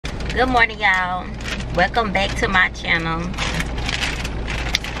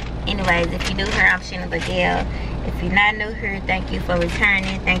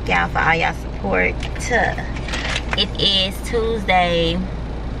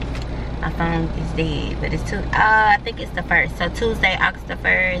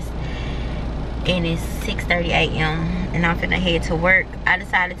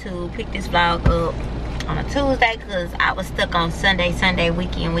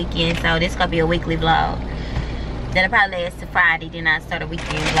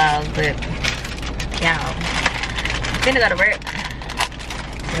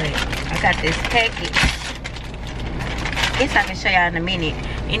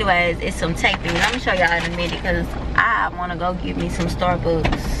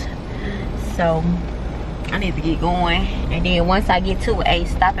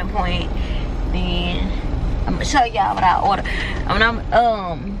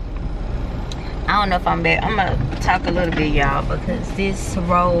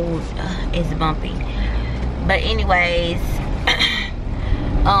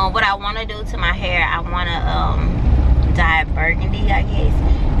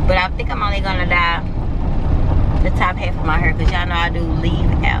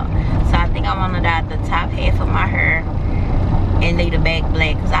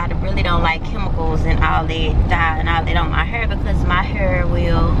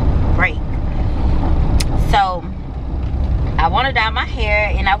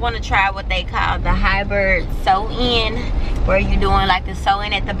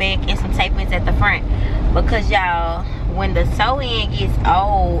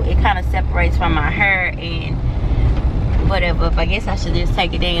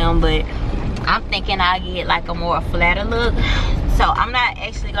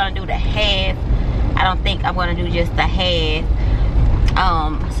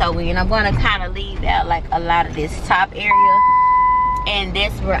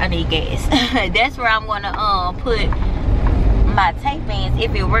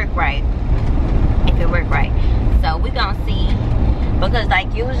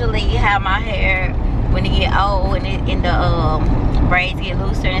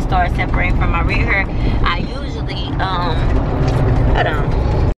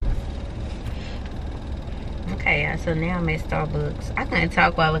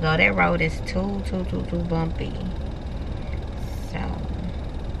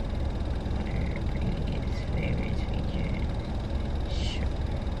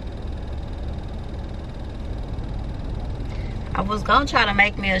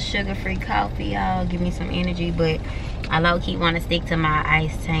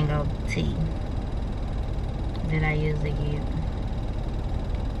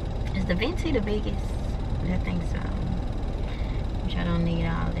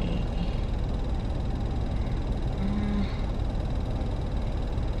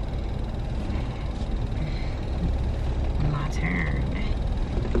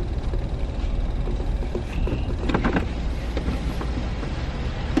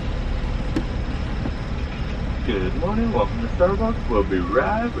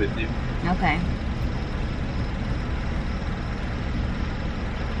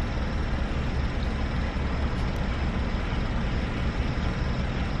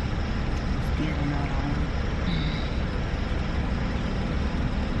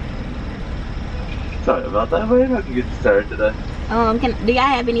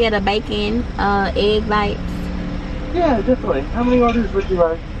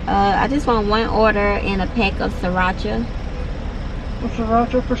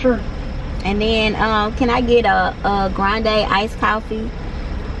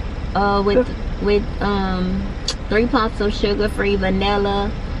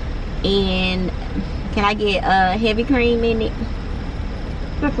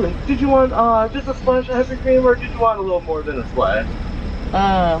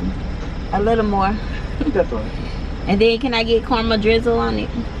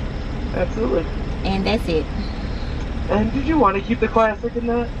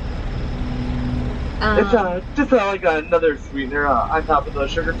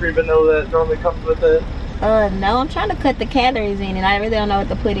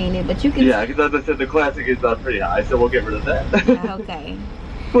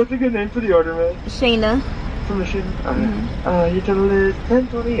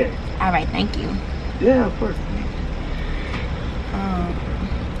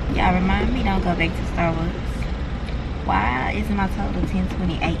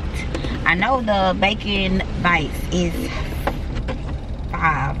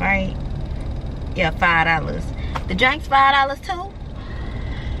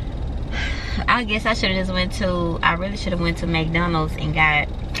I guess I should have just went to, I really should have went to McDonald's and got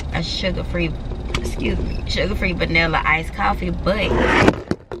a sugar-free vanilla iced coffee, but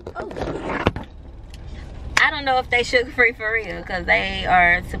I don't know if they sugar-free for real, because they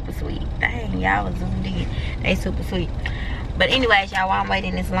are super sweet. Dang, y'all was zoomed in. They super sweet. But anyways, y'all, while I'm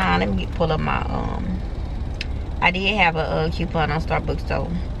waiting in this line, let me pull up my, I did have a coupon on Starbucks though.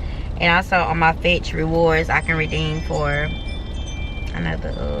 And also on my Fetch Rewards, I can redeem for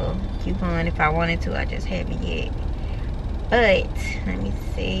another coupon if I wanted to. I just haven't yet. But, let me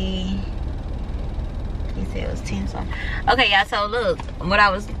see. He said it was 10 something. Okay, y'all, so look, what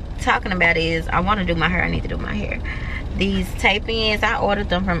I was talking about is I want to do my hair. I need to do my hair. These tape-ins, I ordered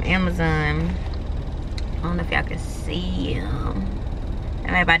them from Amazon. I don't know if y'all can see them.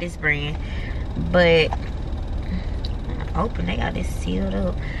 I might buy this brand, but open, they got this sealed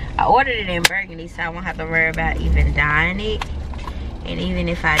up. I ordered it in burgundy, so I won't have to worry about even dyeing it. And even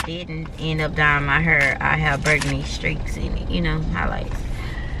if I didn't end up dyeing my hair, I have burgundy streaks in it, you know, highlights.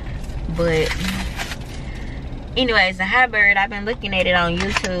 But anyways, the Hybrid, I've been looking at it on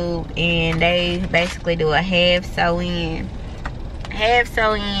YouTube, and they basically do a half sew in, half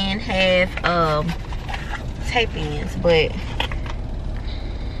tape ins. But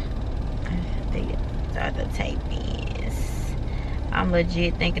these are the tape ins. I'm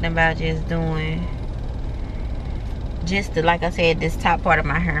legit thinking about just doing like I said, this top part of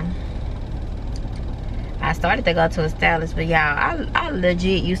my hair. I started to go to a stylist, but y'all, I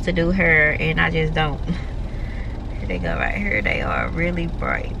legit used to do hair, and I just don't. Here they go right here. They are really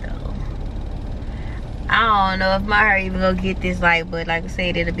bright though. I don't know if my hair even gonna get this light, but like I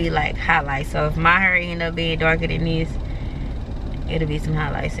said, it'll be like highlights. So if my hair end up being darker than this, it'll be some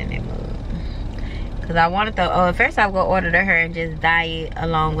highlights in that mug. Cause I wanted to, at first I was gonna order the hair and just dye it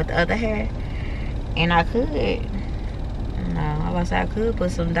along with the other hair. And I could. No, I was say I could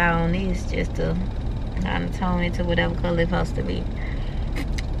put some dye on this just to kind of tone it to whatever color it's supposed to be.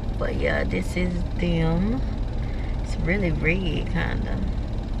 But yeah, this is them. It's really red, kind of.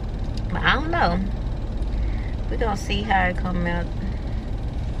 But I don't know. We're gonna see how it come out.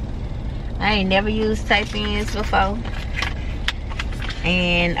 I ain't never used tape-ins before.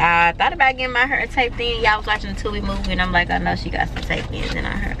 And I thought about getting my hair taped in. Y'all was watching the Tubi movie, and I'm like, I know she got some tape-ins in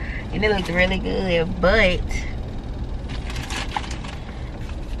her hair. And it looked really good, but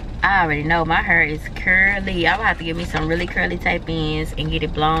I already know my hair is curly. I'm gonna have to give me some really curly tape-ins and get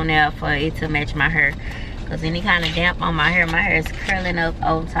it blown out for it to match my hair. Cause any kind of damp on my hair is curling up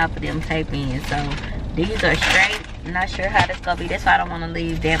on top of them tape-ins. So these are straight. I'm not sure how this gonna be. That's why I don't want to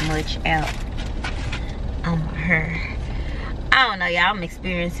leave that much out on my hair. I don't know, y'all. I'm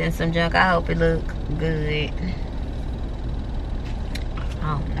experiencing some junk. I hope it look good.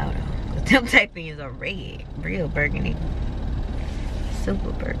 I don't know though. Cause them tape-ins are red, real burgundy.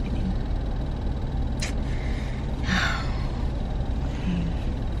 Super burgundy.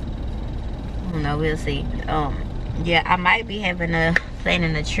 I don't know, we'll see. Yeah, I might be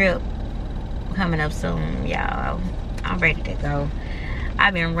planning a trip coming up soon, y'all. I'm ready to go.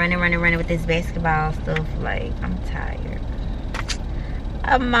 I've been running with this basketball stuff. Like, I'm tired.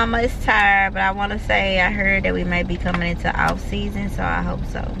 Mama is tired, but I want to say I heard that we might be coming into off season, so I hope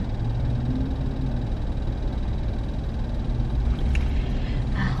so.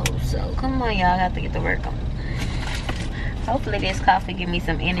 So come on, y'all, I have to get to work on. Hopefully this coffee give me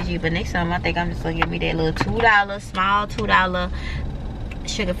some energy, but next time I think I'm just gonna get me that little $2, small $2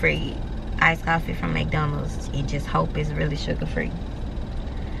 sugar-free iced coffee from McDonald's and just hope it's really sugar-free.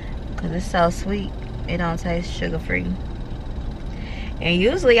 Cause it's so sweet, it don't taste sugar-free. And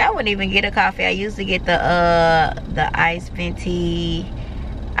usually I wouldn't even get a coffee. I usually get the iced venti,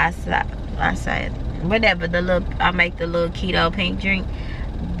 I said whatever, I make the little keto pink drink.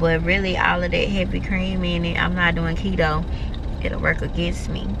 But really, all of that heavy cream in it, I'm not doing keto. It'll work against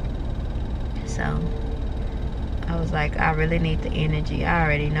me. So, I was like, I really need the energy. I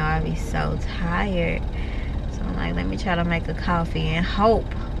already know I'll be so tired. So, I'm like, let me try to make a coffee and hope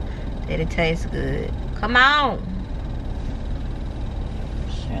that it tastes good. Come on.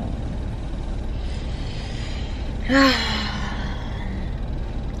 Sure.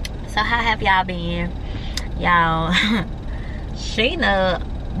 So, how have y'all been? Y'all,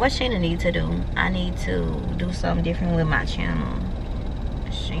 what Shenna need to do? I need to do something different with my channel.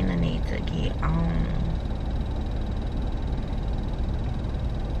 Shenna need to get on.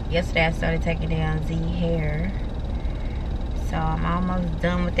 Yesterday I started taking down Z hair. So I'm almost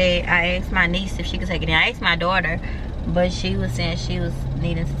done with that. I asked my niece if she could take it down. I asked my daughter, but she was saying she was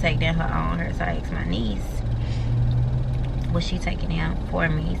needing to take down her own hair. So I asked my niece, will she take it down for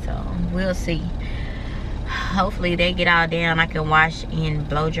me? So we'll see. hopefully they get all down. I can wash and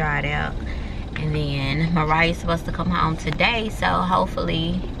blow dry it out. And then Mariah's supposed to come home today, so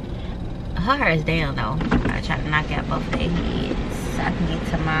hopefully her hair is down though. I try to knock out both of their heads so I can get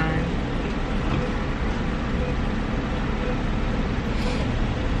to mine.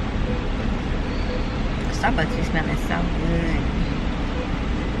 Starbucks is smelling so good.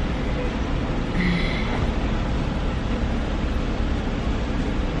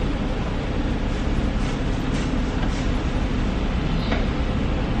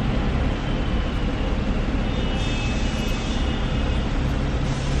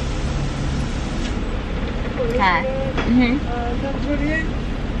 Hi. 1028.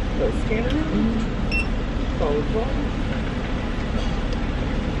 So scanner. Forward bar.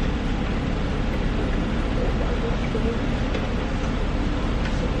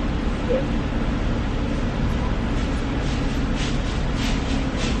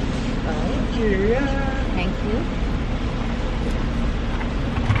 Thank you.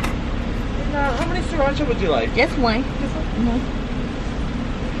 And, how many sriracha would you like? Just one. This one?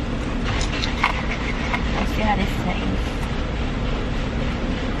 Let's see how this tastes.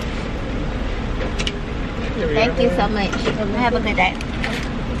 Thank you so much. Have a good day.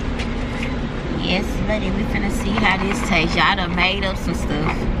 Yes, buddy, we finna see how this tastes. Y'all done made up some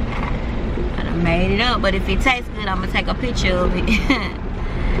stuff. I done made it up, but if it tastes good, I'm gonna take a picture of it.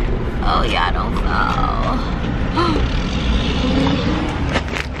 Oh, y'all don't fall.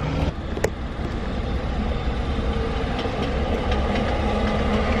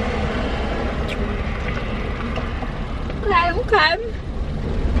 Okay.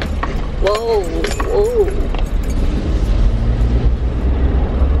 Whoa, whoa.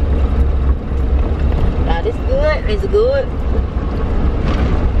 That is good. It's good.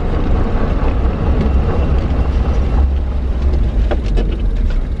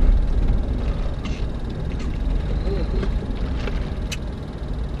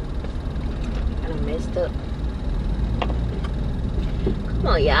 Kind of messed up. Come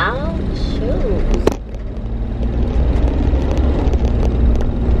on, y'all. Shoot.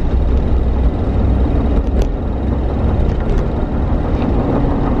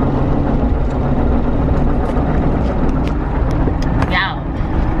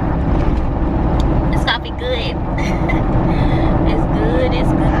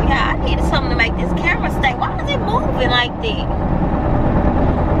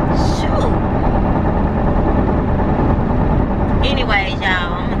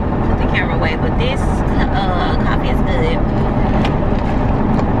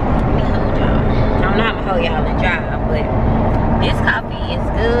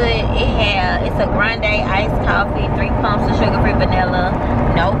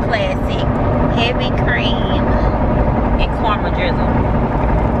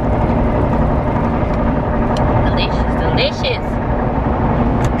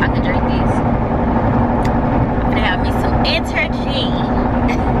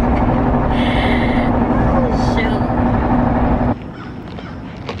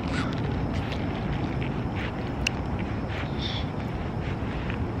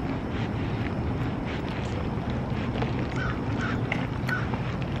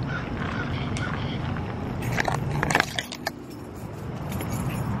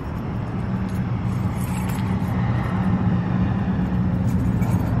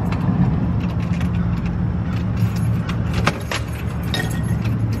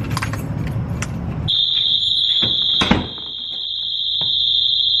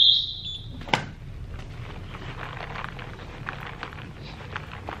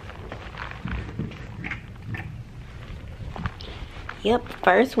 Yep,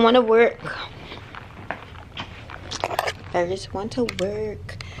 first one to work. First one to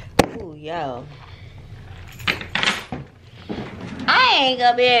work. Ooh, yo. I ain't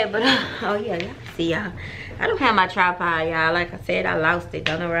gonna be able to. Oh, yeah, y'all see y'all. I don't have my tripod, y'all. Like I said, I lost it.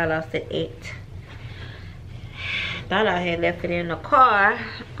 Don't know where I lost it at. Thought I had left it in the car.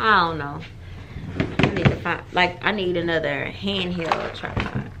 I don't know. I need to find, like, I need another handheld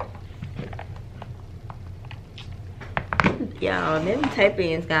tripod. Y'all, them tape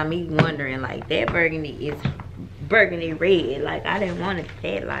ends got me wondering, like, that burgundy is burgundy red. Like, I didn't want it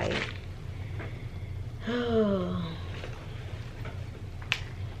that light. Oh,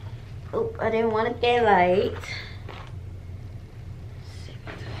 I didn't want it that light.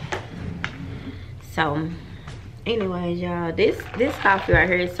 So, anyways, y'all, this coffee right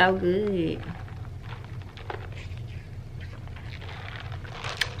here is so good.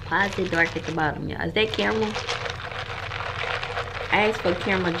 Why is it dark at the bottom, y'all? Is that caramel? I asked for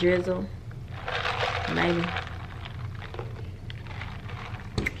caramel drizzle, maybe.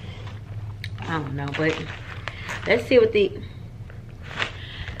 I don't know, but Let's see what the...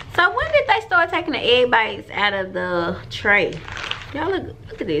 So when did they start taking the egg bites out of the tray? Y'all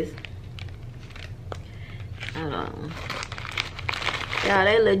look at this. Hold on. Y'all,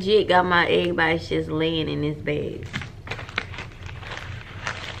 they legit got my egg bites just laying in this bag.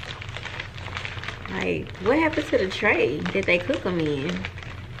 Like, what happened to the tray that they cook them in?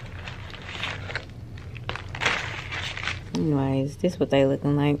 Anyways, this is what they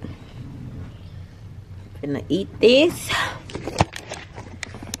looking like. Gonna eat this.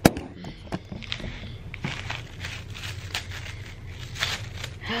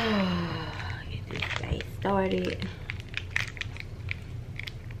 Get this day started.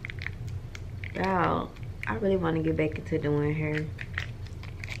 Y'all, I really want to get back into doing hair.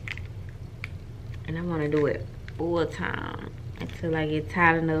 And I want to do it full time until I get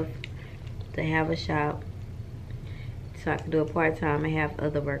tired enough to have a shop. So I can do it part-time and have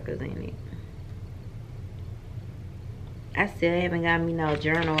other workers in it. I still haven't got me no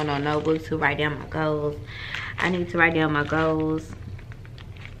journal or no notebook to write down my goals. I need to write down my goals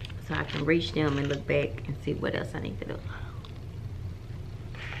so I can reach them and look back and see what else I need to do.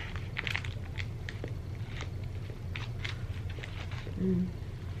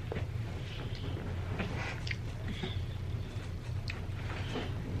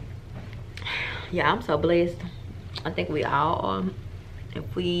 Yeah, I'm so blessed. I think we all are.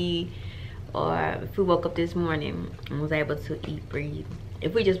 If we woke up this morning and was able to eat, breathe.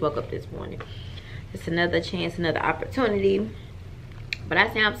 If we just woke up this morning, it's another chance, another opportunity. But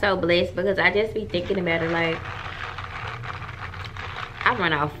I say I'm so blessed because I just be thinking about it like I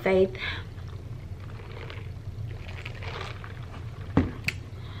run off faith.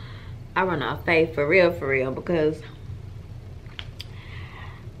 I run off faith for real, because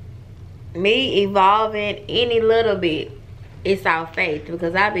me evolving any little bit, it's off faith,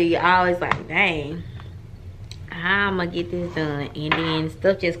 because I be always like, dang, how I'm gonna get this done, and then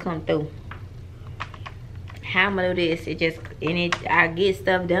stuff just come through. How I'm gonna do this? I get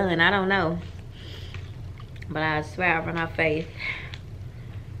stuff done. I don't know, but I swear I run off faith.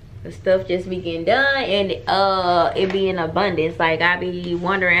 The stuff just be getting done, and it be in abundance. Like I be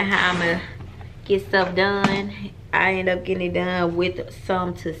wondering how I'm gonna get stuff done. I end up getting it done with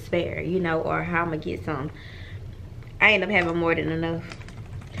some to spare, you know, or how I'm gonna get some. I end up having more than enough.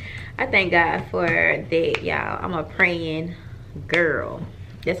 I thank God for that, y'all. I'm a praying girl.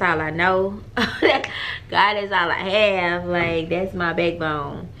 That's all I know. God is all I have. Like, that's my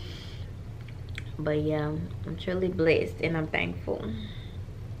backbone. But yeah, I'm truly blessed and I'm thankful.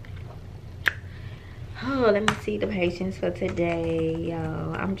 Oh, let me see the patients for today,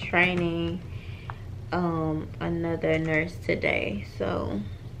 y'all. I'm training another nurse today, so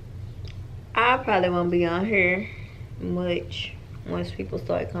I probably won't be on here much once people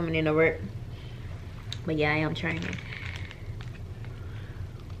start coming into work. But yeah, I am training.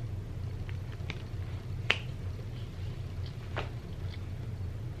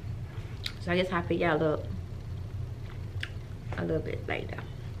 So I guess I'll pick y'all up a little bit later.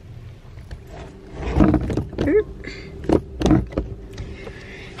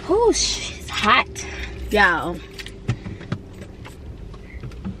 Oh, it's hot, y'all.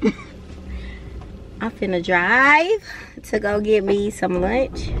 I'm finna drive to go get me some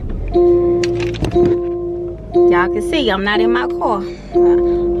lunch. Y'all can see I'm not in my car.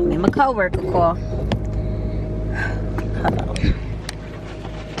 I'm in my co-worker car. Hold on.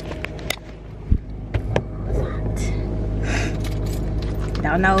 It's hot.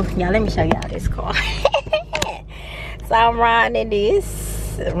 Don't know. Y'all, let me show y'all this car. So I'm riding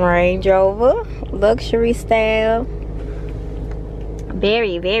this Range Rover, luxury style.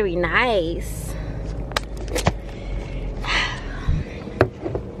 Very, very nice.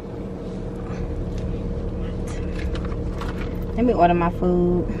 Let me order my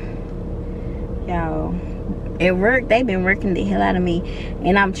food. Y'all, at work, they've been working the hell out of me.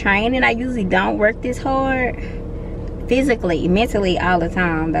 And I'm training. I usually don't work this hard. Physically, mentally, all the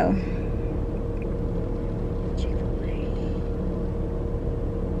time, though.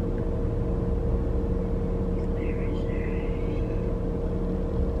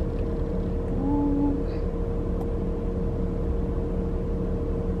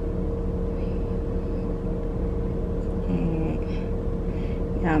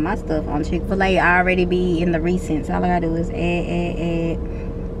 My stuff on Chick-fil-A already be in the recents. All I gotta do is add,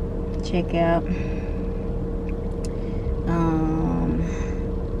 check out.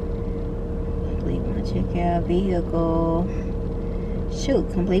 Complete my checkout. Vehicle.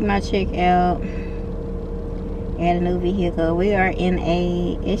 Shoot, complete my checkout. Add a new vehicle. We are in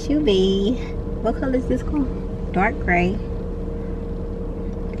a SUV. What color is this car? Dark gray.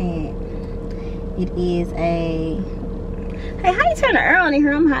 And It is a... Hey, how you turn the air on in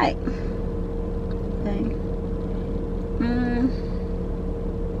here? I'm hot. Okay.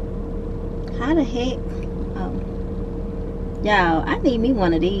 How the heck? Oh. Y'all, I need me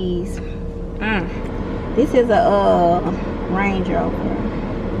one of these. This is a Range Rover.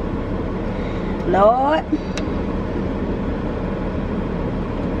 Lord.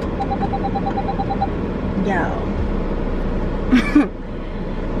 Y'all.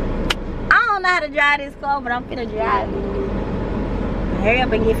 I don't know how to drive this car, but I'm finna drive it. Hurry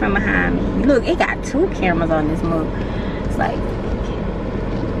up and get from behind me. Look, it got 2 cameras on this mug. It's like,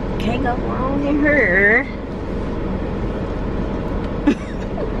 can't go wrong in her.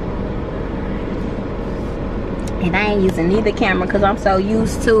 And I ain't using neither camera because I'm so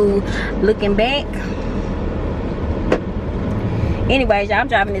used to looking back. Anyways, y'all, I'm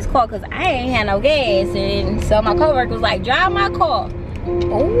driving this car because I ain't had no gas. And so my coworker was like, drive my car.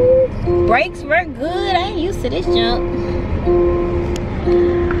 Oh, brakes work good. I ain't used to this junk.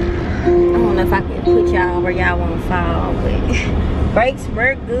 I don't know if I can put y'all where y'all want to fall, but brakes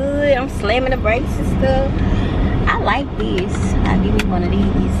work good. I'm slamming the brakes and stuff. I like this. I'll give me one of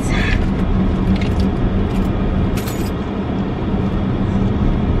these.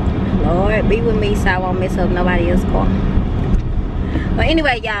 Lord, be with me so I won't mess up nobody else's car. But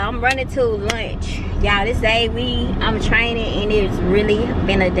anyway, y'all, I'm running to lunch. Y'all, this day I'm training and it's really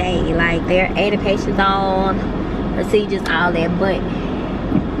been a day. Like, there are 80 patients on, procedures, all that, but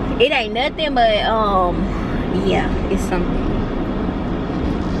it ain't nothing but yeah, it's something.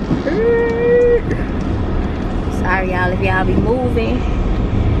 Sorry, y'all, if y'all be moving.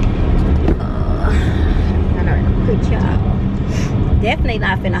 I know how to put y'all. Definitely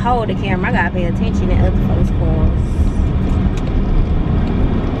not finna hold the camera. I gotta pay attention to other folks' cars.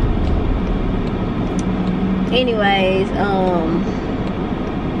 Anyways,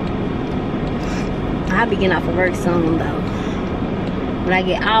 I'll be getting off of work soon though. When I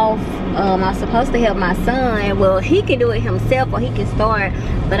get off, I'm supposed to help my son. Well, he can do it himself or he can start,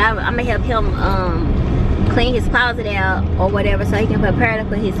 but I'm gonna help him clean his closet out or whatever so he can prepare to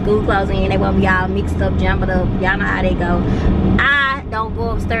put his school clothes in. They won't be all mixed up, jumbled up. Y'all know how they go. I don't go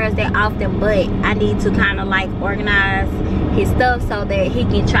upstairs that often, but I need to kind of like organize his stuff so that he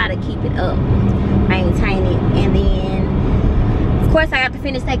can try to keep it up, maintain it. And then of course I have to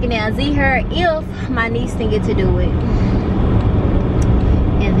finish taking down Z hair if my niece didn't get to do it.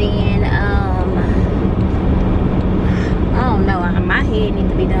 And then I don't know, my head needs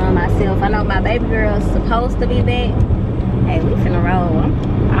to be done myself. I know my baby girl's supposed to be back. Hey, we finna roll.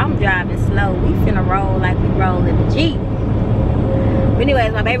 I'm driving slow. We finna roll like we roll in the Jeep. But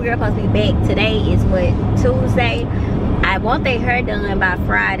anyways, my baby girl supposed to be back. Today is what, Tuesday. I want their hair done by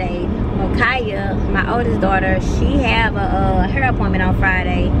Friday. Well, Kaya, my oldest daughter, she have a hair appointment on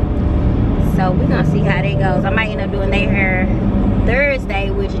Friday. So we're gonna see how that goes. I might end up doing their hair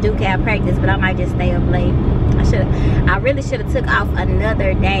Thursday, which do have practice, but I might just stay up late. I really should have took off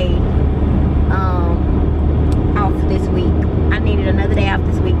another day off this week. I needed another day off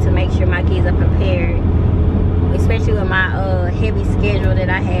this week to make sure my kids are prepared, especially with my heavy schedule that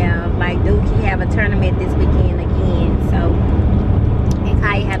I have. Like Dookie have a tournament this weekend again, so, and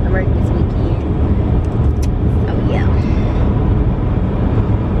Kaya have to work this weekend. So yeah.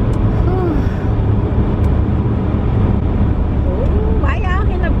 Ooh, why y'all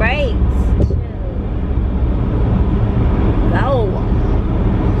hitting the brakes? Go.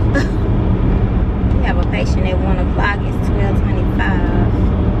 We have a patient at 1 o'clock. It's 12:25.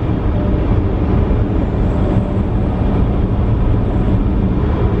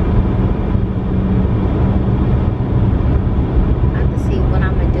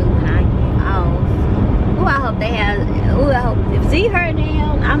 If Z her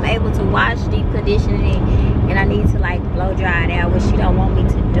down, I'm able to wash, deep condition it, and I need to like blow dry it out, which she don't want me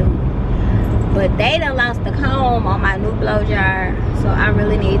to do. But they done lost the comb on my new blow dryer, so I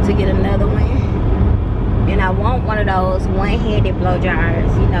really need to get another one. And I want one of those one-handed blow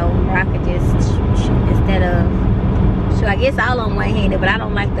dryers, you know, where I could just instead of, so I guess all on one-handed, but I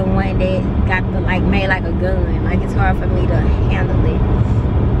don't like the one that got the like made like a gun. Like it's hard for me to handle it.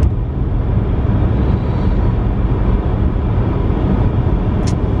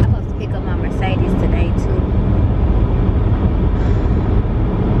 Today too.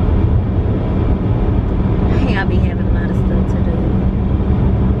 Hey, I'll be having a lot of stuff to do.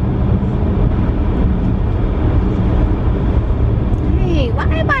 Hey, why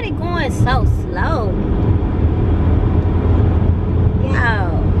everybody going so slow? Yo,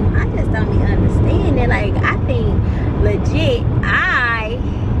 I just don't be understanding. Like, I think legit I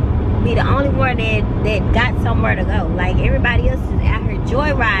be the only one that got somewhere to go. Like everybody else is out here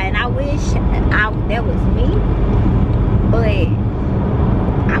joyride. I wish that was me, but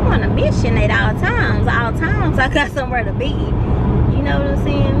I want to mission at all times. All times I got somewhere to be. You know what I'm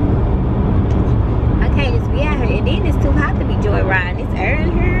saying? I can't just be out here. And then it's too hot to be joyriding. It's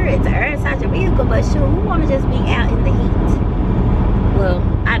earning here. It's earning such a vehicle. But sure, who want to just be out in the heat? Well,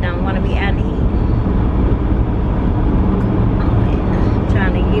 I don't want to be out in the heat. I'm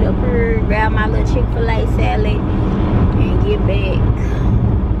trying to get up here, grab my little Chick-fil-A salad, and get back.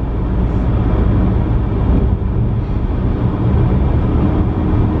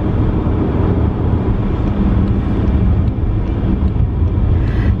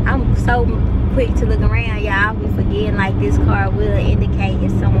 So quick to look around, y'all. We forgetting like this car will indicate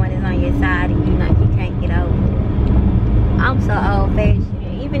if someone is on your side and you know you can't get over. I'm so old fashioned.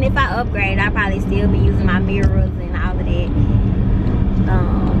 Even if I upgrade, I probably still be using my mirrors and all of that.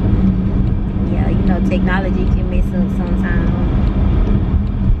 Yeah, you know, technology can mess up sometimes.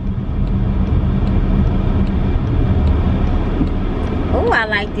 Oh, I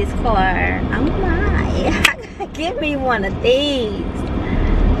like this car. Oh my. Give me one of these.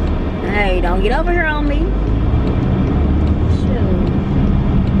 Hey, don't get over here on me. Shoot.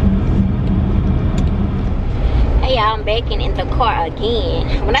 Hey, y'all, I'm back in the car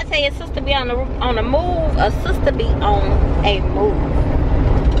again. When I tell you a sister be on the move, a sister be on a move.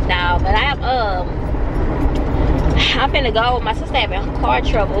 Now, but I'm finna go. My sister having car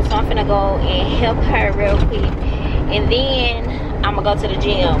trouble, so I'm finna go and help her real quick, and then I'm gonna go to the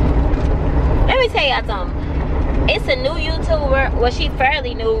gym. Let me tell y'all something. It's a new YouTuber. Well, she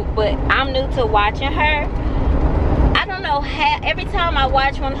fairly new, but I'm new to watching her. I don't know how, every time I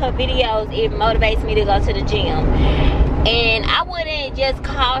watch one of her videos, it motivates me to go to the gym. And I wouldn't just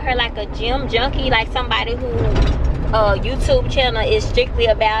call her like a gym junkie, like somebody who YouTube channel is strictly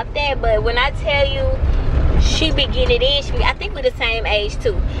about that. But when I tell you she be getting it in, I think we're the same age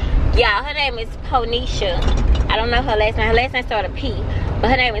too. Y'all, her name is Ponisha. I don't know her last name. Her last name started P,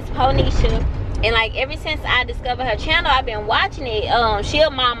 but her name is Ponisha. And like ever since I discovered her channel, I've been watching it. She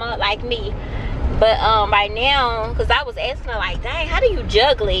a mama like me, but right now, because I was asking her like, dang, how do you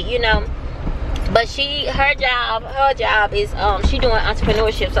juggle it, you know? But her job is she doing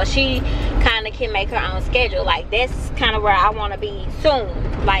entrepreneurship, so she kind of can make her own schedule. Like that's kind of where I want to be soon.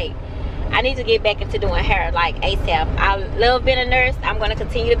 Like I need to get back into doing hair like ASAP. I love being a nurse. I'm going to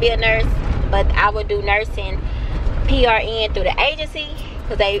continue to be a nurse, but I will do nursing PRN through the agency,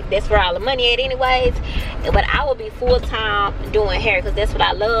 because that's where all the money at anyways. But I will be full-time doing hair because that's what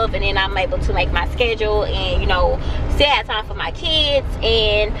I love, and then I'm able to make my schedule and, you know, still have time for my kids,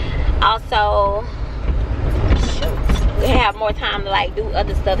 and also have more time to like do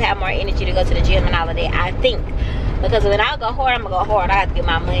other stuff, have more energy to go to the gym and all of that, I think. Because when I go hard, I'm gonna go hard. I have to get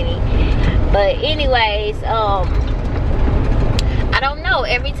my money. But anyways, I don't know,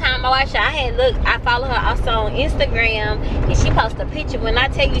 every time I watch her, I follow her also on Instagram, and she posts a picture. When I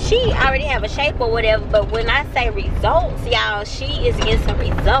tell you, she already have a shape or whatever, but when I say results, y'all, she is getting some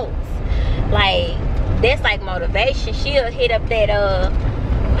results. Like, that's like motivation. She'll hit up that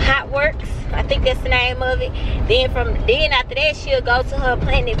Hot Works, I think that's the name of it. Then after that, she'll go to her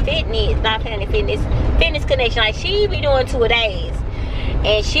Fitness Connection. Like, she be doing 2 a days,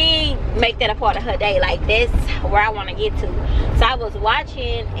 and she make that a part of her day. Like, that's where I want to get to. So I was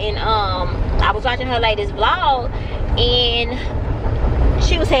watching, and I was watching her latest vlog, and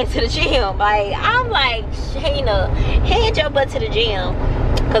she was headed to the gym. Like, I'm like, Shayna, head your butt to the gym.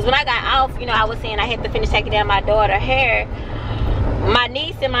 Because when I got off, you know, I was saying I had to finish taking down my daughter's hair. My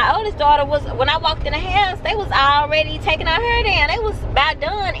niece and my oldest daughter was, when I walked in the house, they was already taking her hair down. They was about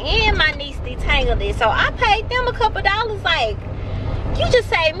done, and my niece detangled it. So I paid them a couple dollars. Like, you just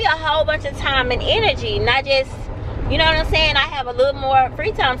saved me a whole bunch of time and energy. Not just, you know what I'm saying? I have a little more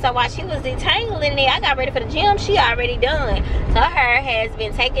free time. So while she was detangling it, I got ready for the gym. She already done. So her hair has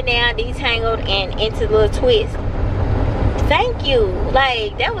been taken down, detangled, and into little twists. Thank you.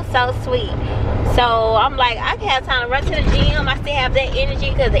 Like, that was so sweet. So I'm like, I can have time to run to the gym. I still have that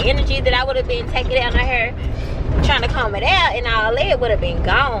energy, because the energy that I would have been taking down her hair, trying to comb it out and all that, would have been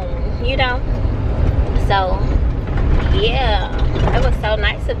gone, you know? So yeah, it was so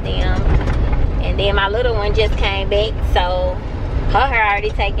nice of them. And then my little one just came back, so her hair already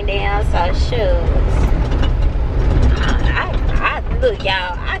taken down. So shoot, look,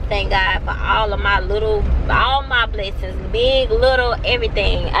 y'all, I thank God for all my blessings, big, little,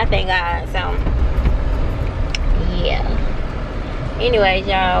 everything. I thank God. So yeah, anyways,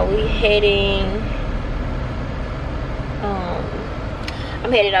 y'all, we heading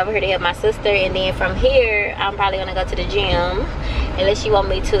I'm headed over here to help my sister, and then from here I'm probably gonna go to the gym unless she want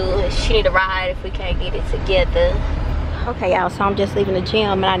me to. She need a ride if we can't get it together. Okay, y'all, so I'm just leaving the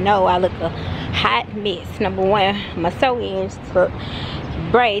gym, and I know I look a hot mess. Number one, my sew-ins took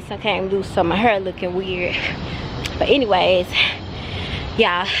braids, so I can't do some of my hair looking weird. But anyways,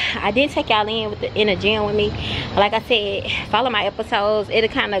 y'all, I did take y'all in the gym with me. Like I said, follow my episodes. It'll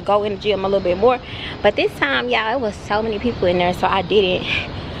kind of go in the gym a little bit more. But this time, y'all, it was so many people in there, so I didn't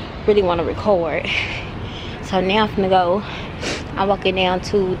really want to record. So now I'm gonna go. I'm walking down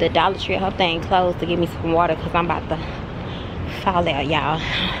to the Dollar Tree. I hope they ain't closed to give me some water, because I'm about to fall out, y'all.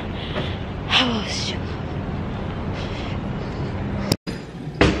 Oh, shoot.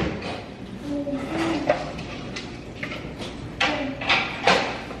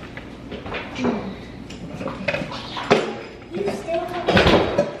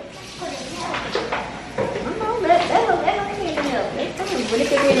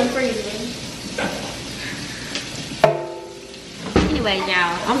 Anyway,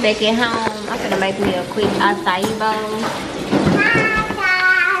 y'all, I'm back at home. I'm gonna make me a quick acai bowl. Hi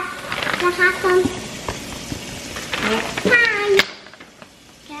guys. Can I have some? Hi.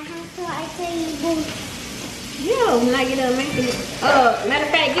 Can I have some acai bowl? Yo, when I get up making it. Matter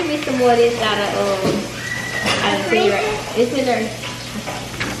of fact, give me some more of this out of the freezer. It's in there.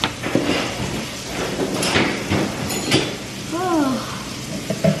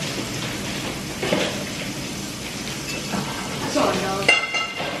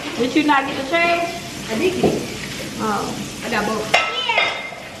 Did you not get the trash? I did get it. Oh. I got both.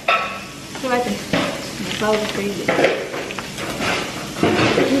 So I can close the freezer.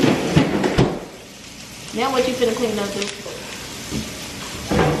 Now what you finna clean up, dude?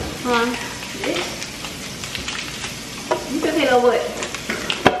 Huh? You finna clean up what?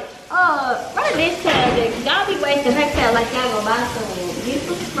 Right this time, y'all be wasting paper like y'all gonna buy some. Get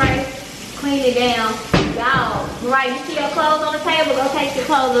some spray, clean it down. Y'all, right, you see your clothes on the table, go take your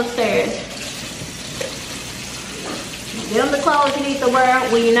clothes upstairs. Them the clothes you need to wear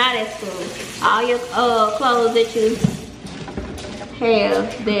when you're not at school. All your clothes that you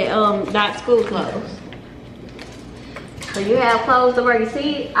have that not school clothes. So you have clothes to wear. You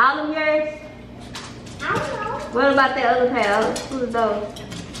see all of yours? I don't know. What about that other pair? Who's those?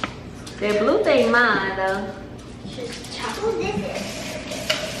 That blue thing mine though. Who's this?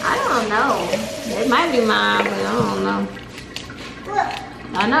 I don't know. It might be mine, but I don't know. Look.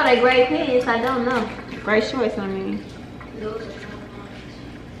 I know they gray pants. I don't know. Gray shorts, I mean. Those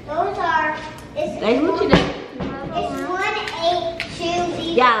are. They Gucci day. It's 182.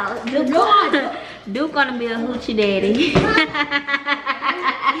 Y'all, Duke gonna be a hoochie daddy. He's wearing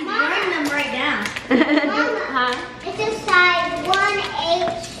them right now. Mama, Huh? it's a size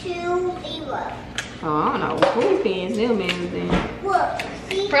 182 zero. Oh, I don't know. Who pants them is then? Look,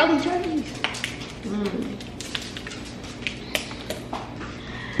 see? Probably Jordan's.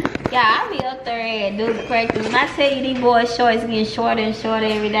 Yeah, I be up there at Duke's practice. When I tell you these boys' shorts getting shorter and shorter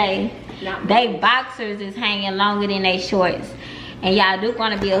every day, they boxers is hanging longer than they shorts. And y'all, Duke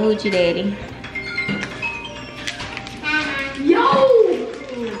wanna be a hoochie daddy. Yo!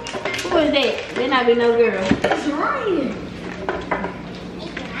 Who is that? There not be no girl. It's Ryan.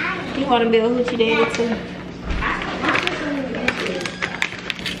 He wanna be a hoochie daddy too.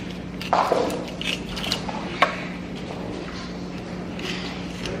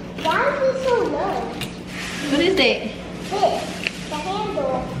 Why is it so low? What is that? This, the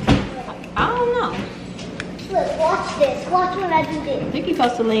handle. I don't know. Look, watch this. Watch when I do I this. think you're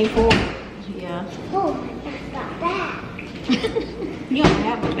supposed to lean forward. Yeah. Oh, I got back. You don't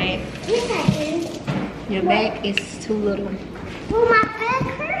have a back. Yes, I do. Your back is too little. Oh, my back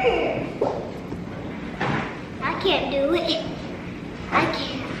hurts. I can't do it. I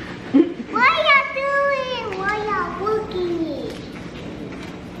can't. What y'all doing? Why y'all looking?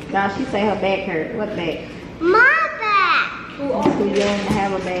 Y'all, she say her back hurt. What back? My back. Who are too young to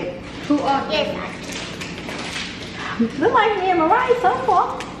have a back? Who are yes, I Look like me and Mariah so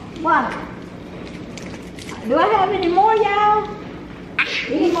far. Why? Do I have any more, y'all?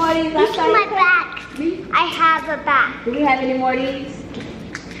 Any more of these? Look at my back. I have a back. Do we have any more of these?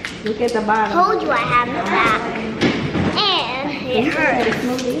 Look at the bottom. Told you I have a back. And it hurts.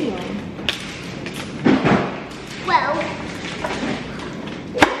 Well,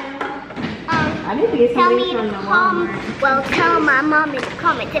 I need to get tell some me from the to Walmart. well, tell my mom in the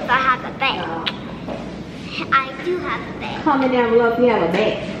comments if I have a back. I do have a back. Comment down below if you have a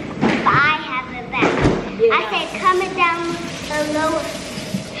back. If I have a back. Yeah. I said comment down below.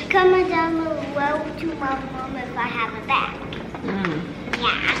 Comment down below to my mom if I have a back.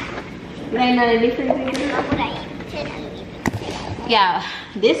 Yeah. Ain't nothing different. What would I eat? Yeah,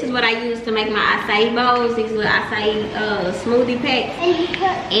 this is what I use to make my acai bowls. These little acai smoothie packs. And you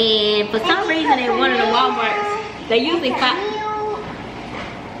put. And for some reason in one of the Walmarts, They usually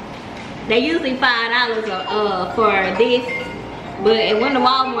 $5 for this, but at one of the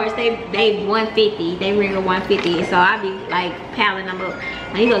Walmarts they $150. They ring at $150. So I be like piling them up.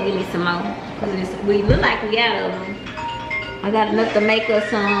 Now you gonna give me some more, cause we look like we got of them. I got enough to make us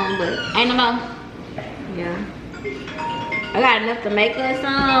some, but ain't no more. Yeah, I got enough to make us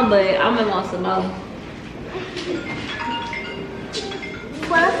some, but I'm gonna want some more.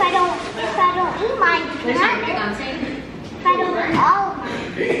 Well, if I don't eat mine, if I don't eat all of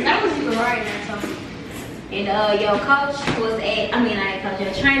mine. That was you right now, so. And your coach was at,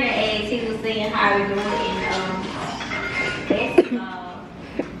 your trainer asked, he was saying how we doing, and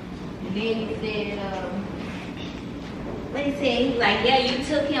then he said, what he said, he was like, yeah, you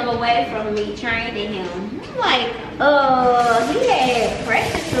took him away from me training him. I'm like, he had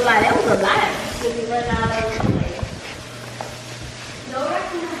practiced a lot. That was a lot to be running all over the place.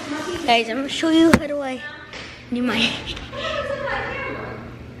 Guys, I'm gonna show you how do I do my.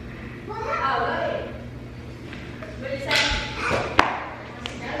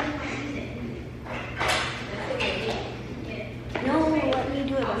 No, let me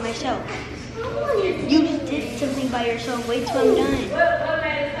do it by myself. You just did something by yourself. Wait till I'm done.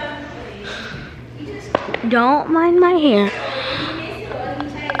 Don't mind my hair.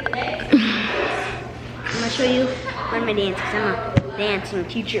 I'm gonna show you one of my dances. I'm a dancing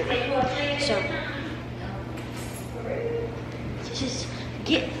teacher. So just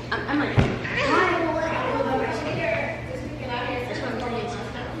get. I'm gonna.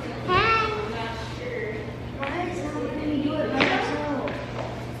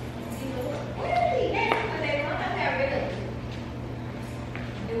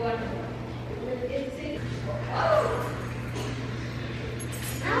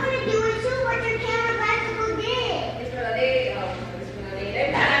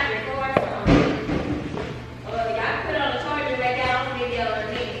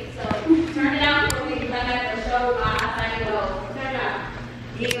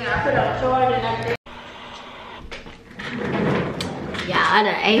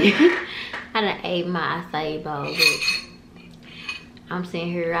 I done ate my acai bowl. I'm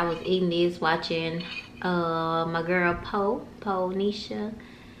sitting here, I was eating this, watching my girl Nisha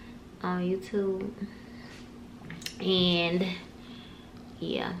on YouTube. And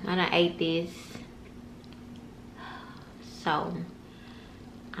yeah, I done ate this. So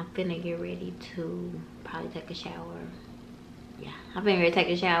I'm finna get ready to probably take a shower. Yeah, I'm finna take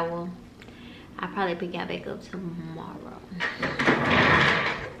a shower. I'll probably pick y'all back up tomorrow.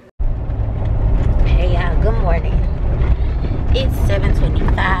 Hey y'all, good morning. It's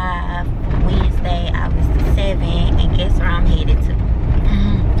 7:25, Wednesday, August the 7th, and guess where I'm headed to?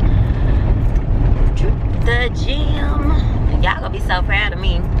 The gym. Y'all gonna be so proud of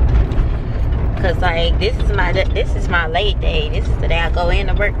me, cause like this is my late day. This is the day I go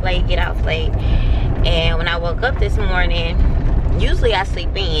into work late, get off late. And when I woke up this morning, usually I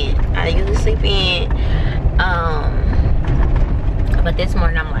sleep in. But this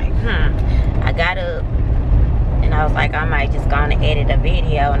morning I'm like, I got up and I was like, I might just go on and edit a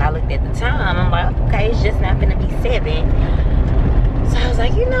video. And I looked at the time, I'm like, okay, it's just not gonna be 7. So I was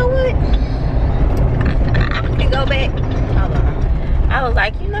like, you know what? I can go back. Hold on. I was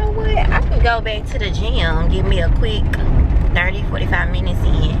like, you know what? I can go back to the gym, give me a quick 30-45 minutes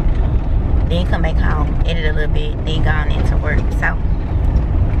in, then come back home, edit a little bit, then go on into work. So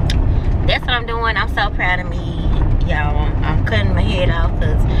that's what I'm doing. I'm so proud of me, y'all. I'm cutting my head off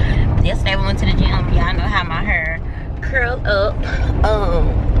because yesterday we went to the gym. Y'all know how my hair curled up.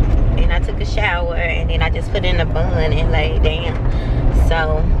 And I took a shower and then I just put in a bun and laid down.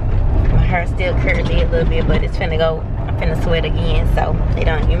 So my hair still curly a little bit, but it's finna go. I'm finna sweat again, so it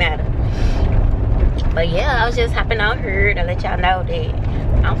don't even matter. But yeah, I was just hopping out here to let y'all know that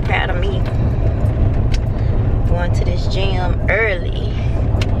I'm proud of me. Going to this gym early.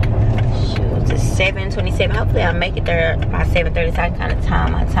 Shoot, it's 7:27. Hopefully I'll make it there by 7:30 so I can kind of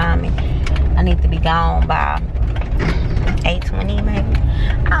time my timing. I need to be gone by 8:20 maybe.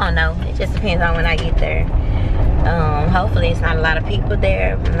 I don't know. It just depends on when I get there. Hopefully it's not a lot of people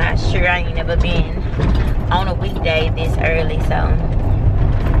there. I'm not sure. I ain't never been on a weekday this early, so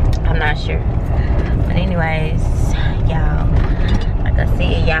I'm not sure. But anyways, y'all, like I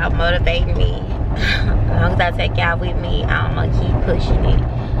said, y'all motivate me. As long as I take y'all with me, I'm gonna keep pushing it.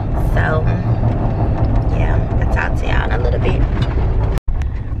 So yeah, I'll talk to y'all in a little bit.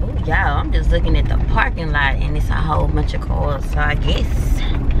 Oh y'all, I'm just looking at the parking lot and it's a whole bunch of cars. So I guess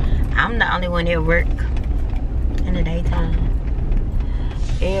I'm the only one at work in the daytime.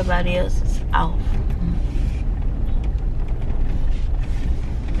 Everybody else is off.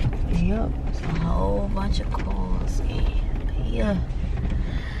 Yup, A whole bunch of cars in here.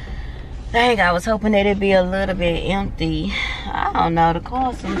 Dang, I was hoping that it'd be a little bit empty. I don't know, the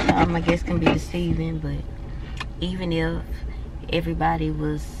cars sometimes I guess can be deceiving, but even if everybody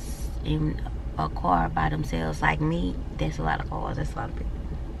was in a car by themselves like me, that's a lot of cars, that's a lot of people.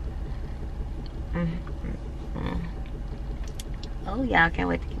 Oh, y'all can't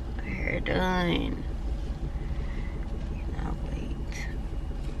wait to get my hair done.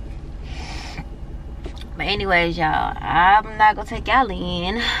 But anyways, y'all, I'm not gonna take y'all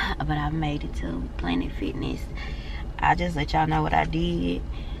in, but I made it to Planet Fitness. I just let y'all know what I did.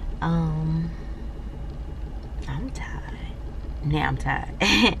 I'm tired. Now I'm tired.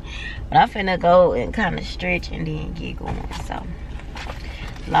 But I'm finna go and kind of stretch and then get going. So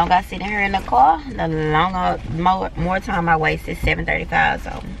the longer I sit in here in the car, the longer, more time I waste. It's 7:35,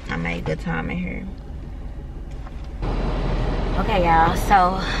 so I made good time in here. Okay, y'all,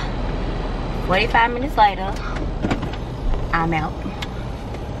 so 45 minutes later, I'm out.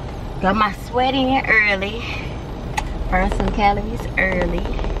 Got my sweat in early. Burned some calories early.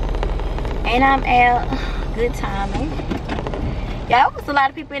 And I'm out. Good timing. Yeah, it was a lot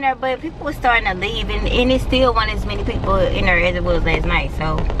of people in there, but people were starting to leave. And it still wasn't as many people in there as it was last night.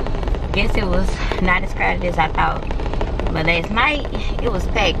 So, I guess it was not as crowded as I thought. But last night, it was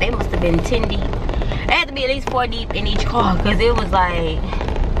packed. They must have been 10 deep. They had to be at least 4 deep in each car. Because it was like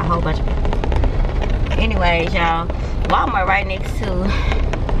a whole bunch of people. Anyways, y'all, Walmart right next to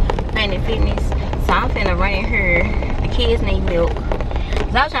Planet Fitness, so I'm finna run in here. The kids need milk,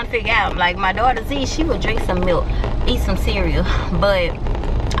 so I was trying to figure out, like, my daughter Z, she would drink some milk, eat some cereal, but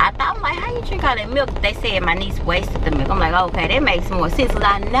I thought, like, how you drink all that milk? They said my niece wasted the milk. I'm like, okay, that makes more sense, because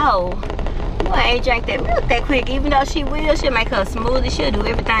I know you ain't drink that milk that quick. Even though she will, she'll make her smoothie, she'll do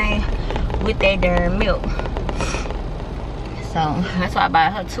everything with that darn milk. So that's why I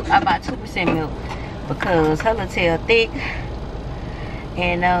bought her 2% milk, because her little tail thick.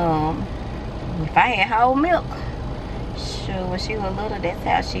 And if I had whole milk, sure, when she was little, that's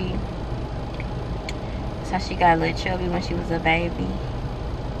how she got a little chubby when she was a baby.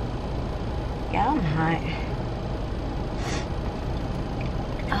 Yeah, I'm hot.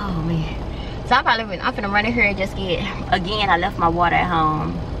 Oh man. So I'm finna run in here and just get, again, I left my water at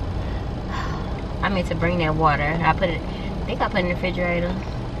home. I meant to bring that water. I think I put it in the refrigerator.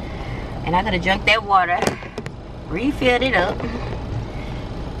 And I could have drunk that water, refilled it up.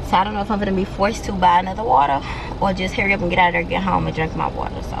 So I don't know if I'm gonna be forced to buy another water or just hurry up and get out of there, get home and drink my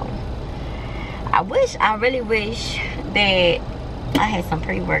water. So I really wish that I had some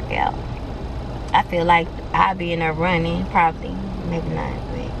pre-workout. I feel like I'd be in there running, probably, maybe not,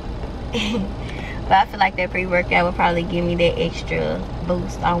 but I feel like that pre-workout would probably give me that extra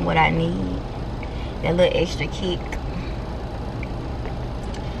boost on what I need, that little extra kick.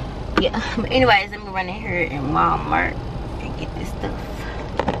 Yeah, but anyways, let me run in here in Walmart and get this stuff.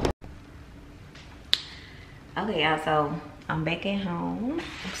 Okay, y'all, so I'm back at home.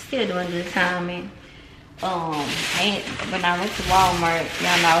 I'm still doing good timing. When I went to Walmart,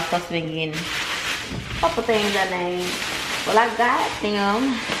 y'all know I was supposed to be getting a couple things I named. Well, I got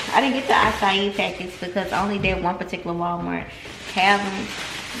them. I didn't get the acai packets because only that one particular Walmart have them.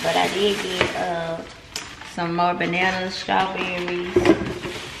 But I did get some more bananas, strawberries.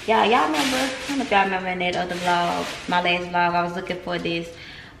 Y'all remember? I don't know if y'all remember in that other vlog, my last vlog, I was looking for this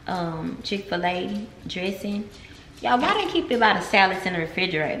Chick-fil-A dressing. Y'all, why didn't keep it by the salads in the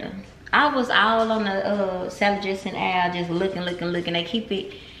refrigerator? I was all on the salad dressing aisle, just looking. They keep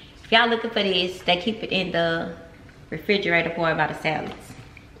it, if y'all looking for this, they keep it in the refrigerator for about the salads.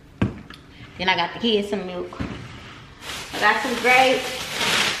 Then I got the kids some milk. I got some grapes.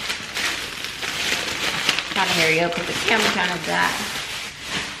 Trying to hurry up because the camera kind of got.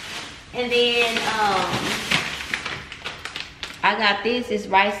 And then I got this. It's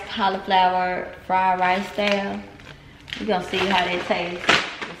rice cauliflower fried rice style. We're gonna see how that tastes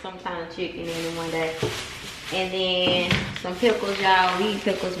with some kind of chicken in one day. And then some pickles, y'all. We eat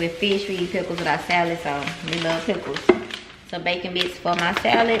pickles with fish. We eat pickles with our salad, so we love pickles. Some bacon bits for my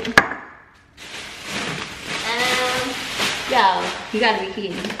salad. Y'all, you gotta be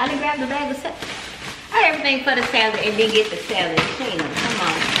kidding me. I didn't grab the bag of salad. I had everything for the salad and then get the salad. Sheena, come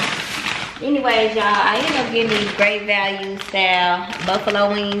on. Anyways, y'all, I ended up getting these Great Value style buffalo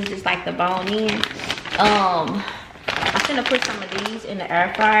wings, just like the bone in. I'm gonna put some of these in the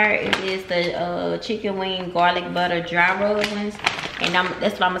air fryer. It is the chicken wing garlic butter dry rub ones, and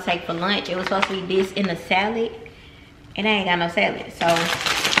that's what I'm gonna take for lunch. It was supposed to be this in the salad, and I ain't got no salad, so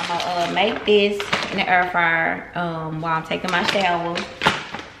I'm gonna make this in the air fryer while I'm taking my shower.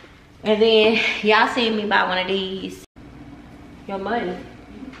 And then y'all seen me buy one of these. Your money.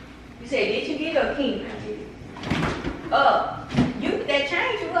 You said, did you get a key? That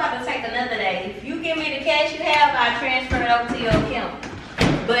change you have to take another day. If you give me the cash you have, I'll transfer it over to your account.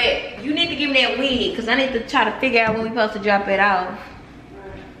 But you need to give me that wig, because I need to try to figure out when we're supposed to drop it off.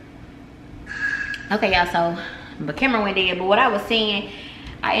 Okay, y'all, so the camera went dead. But what I was saying,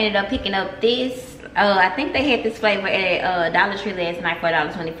 I ended up picking up this. I think they had this flavor at Dollar Tree last night for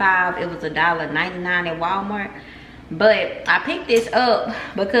 $1.25. It was $1.99 at Walmart. But I picked this up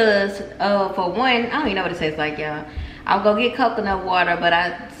because for one, I don't even know what it tastes like, y'all. I'll go get coconut water, but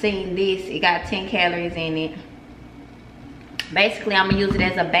I seen this. It got 10 calories in it. Basically, I'm gonna use it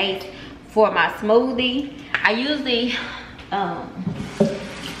as a base for my smoothie. I usually, oh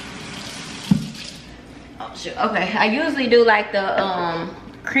shoot, okay. I usually do like the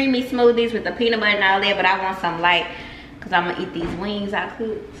creamy smoothies with the peanut butter and all that, but I want some light because I'm gonna eat these wings I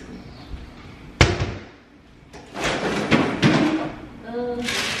cooked.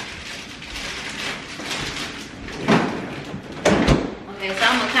 Okay, so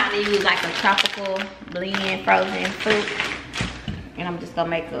I'm gonna kind of use like a tropical blend frozen fruit, and I'm just gonna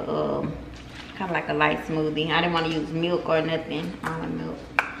make a kind of like a light smoothie. I didn't want to use milk or nothing. Almond milk.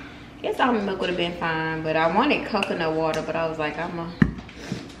 Guess almond milk would have been fine, but I wanted coconut water. But I was like, I'm gonna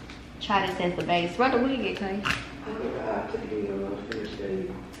try this as the base. Where do we get, Clay?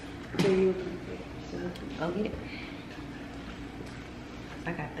 Go get it.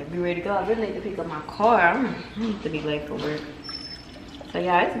 I got to be ready to go. I really need to pick up my car. I need to be late for work. So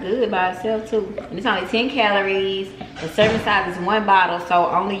yeah, it's good by itself too. And it's only 10 calories. The serving size is 1 bottle, so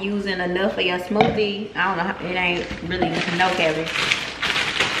only using enough for your smoothie. I don't know, it ain't really no calories.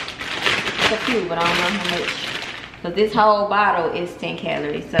 It's a few, but I don't know how much. Cause this whole bottle is 10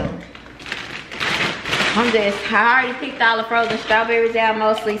 calories, so. I already picked all the frozen strawberries out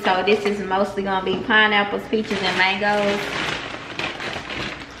mostly, so this is mostly gonna be pineapples, peaches, and mangoes.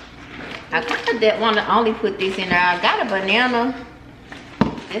 I kind of want to only put this in there. I got a banana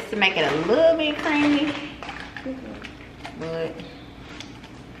just to make it a little bit creamy. But,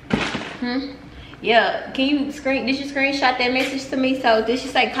 yeah, can you did you screenshot that message to me? So did she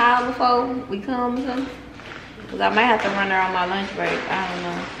say call before we come or something? Because I might have to run her on my lunch break. I don't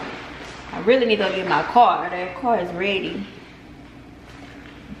know. I really need to go get my car. That car is ready.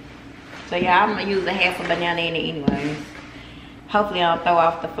 So yeah, I'm gonna use a half a banana in it anyways. Hopefully I don't throw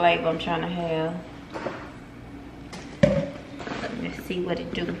off the flavor I'm trying to have. Let's see what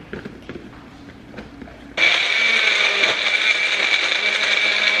it do.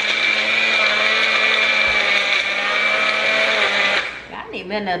 I need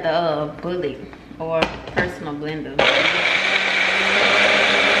another bullet or personal blender.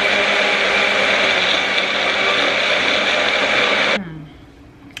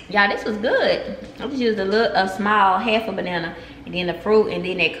 Y'all, this was good. I just used a small half a banana, and then the fruit, and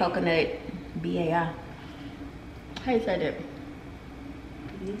then that coconut BAI. How you say that?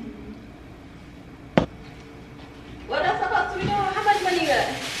 What else supposed to be doing? How much money you got?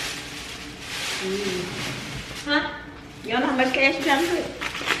 Huh? You don't know how much cash you trying to put?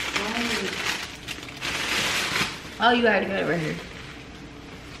 Oh, you already got it right here.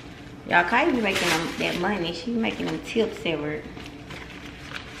 Y'all, Kai be making them that money. She be making them tips at work.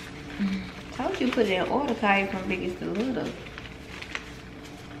 Told you put it in order, Kai, from biggest to little.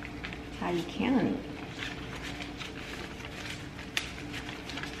 How you count it?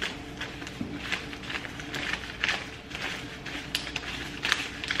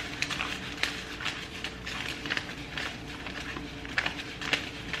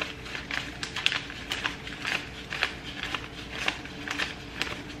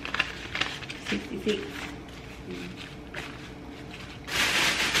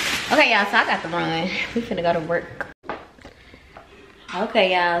 Okay, y'all, so I got to run. We finna go to work.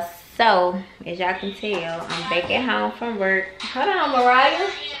 Okay, y'all, so as y'all can tell, I'm back at home from work. Hold on, Mariah.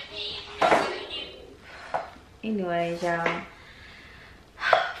 Anyways, y'all,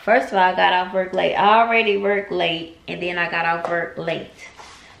 first of all, I got off work late. I already worked late, and then I got off work late.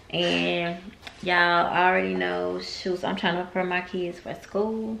 And y'all already know, shoot, I'm trying to prepare my kids for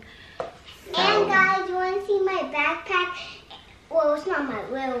school. So, and guys, you want to see my backpack? Well, it's not my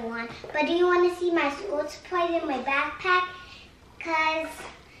little one, but do you want to see my school supplies in my backpack? Because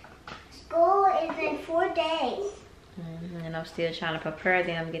school is in 4 days. And I'm still trying to prepare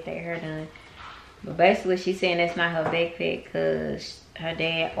them to get their hair done. But basically, she's saying that's not her backpack because her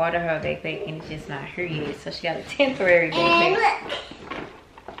dad ordered her a backpack and it's just not her yet. So she got a temporary backpack.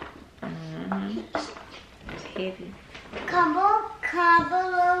 And look. It's heavy. Comment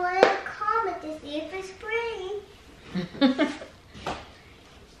below and comment to see if it's free.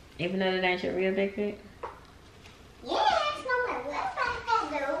 Even though that ain't your real backpack? Yeah, it's not my real backpack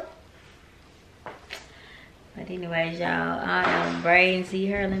though. anyways, y'all, I am braiding. See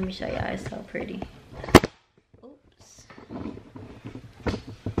her? Let me show y'all. It's so pretty. Oops.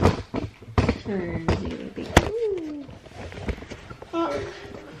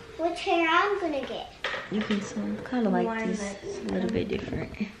 Which hair I'm gonna get? You can some kind of like this. It's a little bit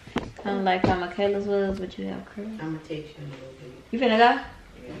different. Kind of like how Michaela's was, but you have curls. I'm gonna take you a little bit. You finna go?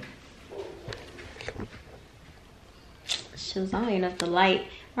 Yeah. Shoes, I don't even know if the light.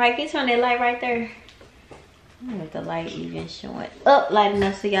 Right, get on that light right there. I don't know if the light even showing up light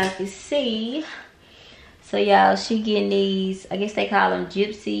enough so y'all can see. So y'all, she getting these, I guess they call them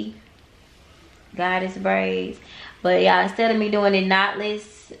gypsy goddess braids. But y'all, instead of me doing it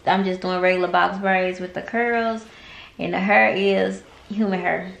knotless, I'm just doing regular box braids with the curls. And the hair is human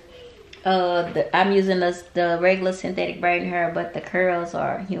hair. I'm using the regular synthetic braiding hair, but the curls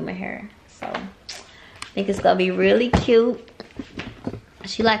are human hair. So I think it's gonna be really cute.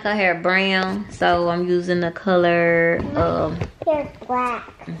 She like her hair brown, so I'm using the color Hair's black.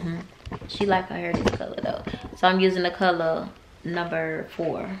 She like her hair this color though, so I'm using the color number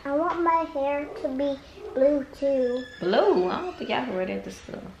 4. I want my hair to be blue too. Blue? I don't think y'all can wear that to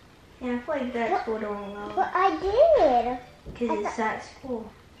school. Yeah, I feel like that's what don't allow. But I did. Because it's at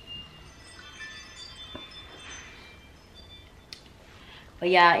school. But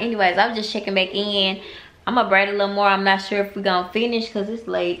y'all, anyways, I'm just checking back in. I'm gonna braid a little more. I'm not sure if we're gonna finish because it's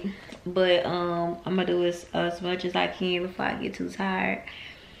late, but I'm gonna do as much as I can before I get too tired.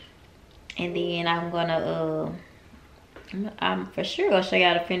 And then I'm gonna I'm for sure gonna show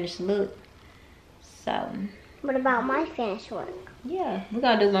y'all the finished look. So What about my finished work? yeah, we're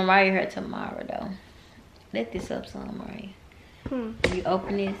gonna do Mariah hair tomorrow though. Let this up some, Mariah. You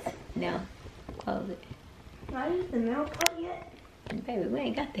open this now, close it. Not use the nail pot yet? Baby, we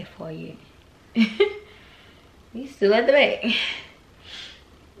ain't got that far yet. We still at the back.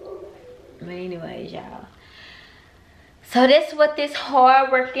 But anyways, y'all. So that's what this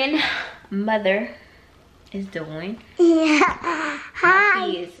hard-working mother is doing. Yeah. Hi.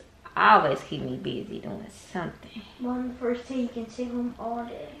 He is always keep me busy doing something. Well, on the first day you can stay home all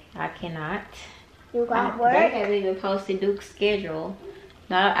day. I cannot. You got They work? haven't even posted Duke's schedule.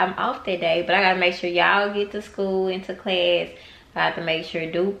 No, I'm off that day, but I gotta make sure y'all get to school, into class. I have to make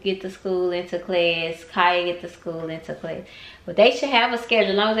sure Duke get to school, into class. Kaya get to school, into class. But they should have a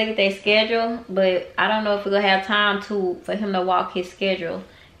schedule, as long as they get their schedule. But I don't know if we're gonna have time for him to walk his schedule.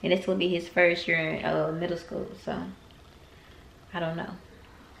 And this will be his first year in middle school, so I don't know.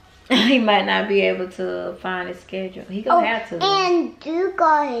 He might not be able to find his schedule. He gonna have to. And Duke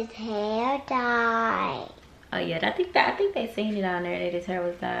got his hair dyed. Oh yeah, I think they seen it on there that his hair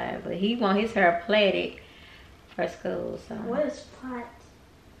was dyed, but he want his hair plaited for school. So What is plait?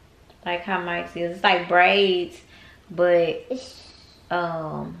 like how Mike's is, it's like braids, but It's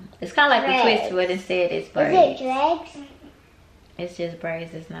kind of like a twist, but instead it's Is braids. it dreads? It's just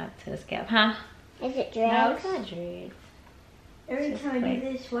braids. It's not to the scalp, huh? Is it No, dreads? it's not dreads. Every Just time I plait.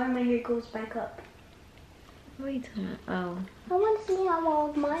 do this, why my hair goes back up? What are you talking about? Oh, I want to see how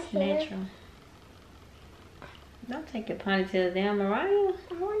long my it's hair. natural. Don't take your ponytail down, Mariah.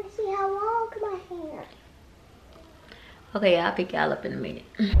 I want to see how long my hair. Okay, I'll pick y'all up in a minute.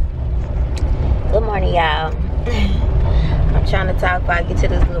 Good morning, y'all. I'm trying to talk before I get to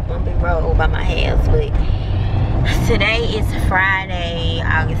this little bumpy road by my house, but today is Friday,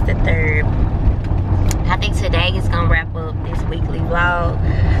 August the 3rd. I think today is gonna wrap up this weekly vlog.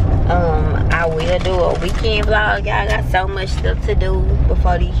 I will do a weekend vlog. Y'all got so much stuff to do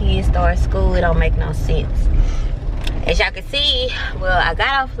before these kids start school. It don't make no sense. As y'all can see, well, I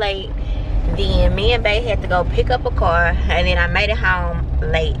got off late. Then me and Bae had to go pick up a car, and then I made it home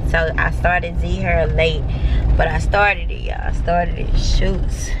late. So I started Z hair late, but I started it, y'all. I started it.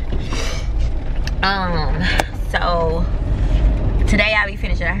 Shoots. So today I'll be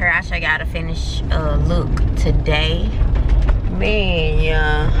finishing her hair. I'll show y'all the finished look today. Man,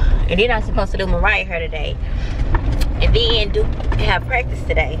 y'all. And then I'm supposed to do Mariah hair today. And then have practice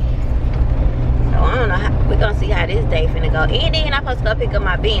today. So I don't know how, we're gonna see how this day finna go. And then I'm supposed to go pick up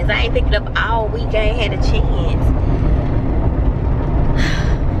my beans. I ain't picked it up all week. I ain't had a chance.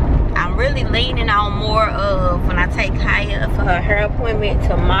 I'm really leaning on more of when I take Kaya for her hair appointment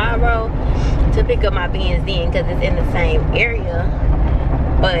tomorrow to pick up my beans then, because it's in the same area.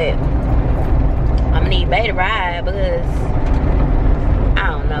 But I'm gonna need Bae to ride because I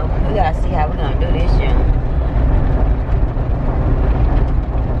don't know. We gotta see how we're gonna do this, y'all.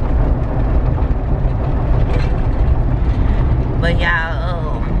 But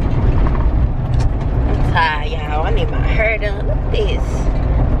y'all, I'm tired, y'all. I need my hair done. Look at this.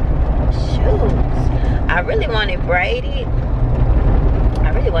 Shoes. I really want it braided.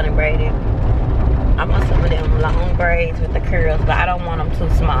 I want some of them long braids with the curls, but I don't want them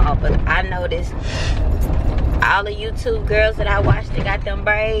too small. But I noticed all the YouTube girls that I watched that got them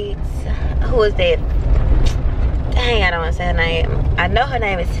braids. Who is that? Dang, I don't want to say her name. I know her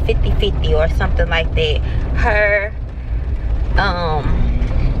name is 5050 or something like that. Her,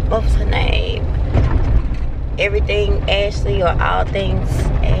 what was her name? Everything Ashley, or All Things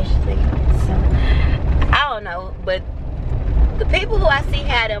Ashley. So, I don't know, but the people who I see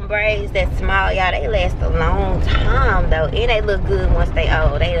have them braids that small, y'all, they last a long time though, and they look good once they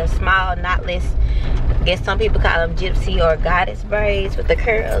old. They are small, knotless. I guess some people call them gypsy or goddess braids with the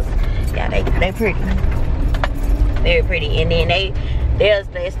curls. Yeah, they pretty, very pretty, and then they'll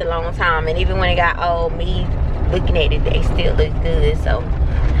last a long time. And even when it got old, me looking at it, they still look good. So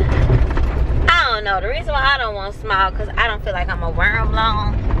I don't know. The reason why I don't want small, because I don't feel like I'm gonna wear them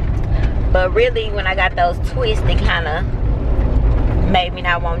long. But really, when I got those twists, they kind of made me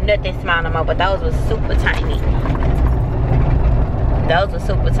not want nothing small no more. But those were super tiny. Those were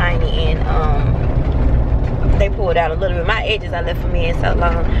super tiny, and they pulled out a little bit. My edges I left for me in so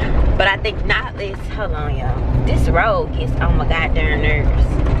long. But I think knotless, hold on y'all, this road gets on my goddamn nerves.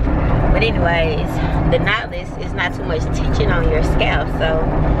 But anyways, the knotless is not too much tension on your scalp, so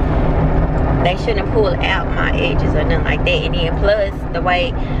they shouldn't pull out my edges or nothing like that. And then plus, the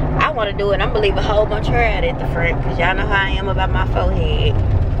way I want to do it, I'm gonna leave a whole bunch of hair out at the front, because y'all know how I am about my forehead.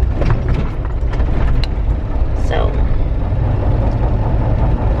 So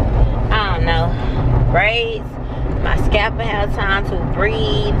I don't know. Braids, my scalp will have time to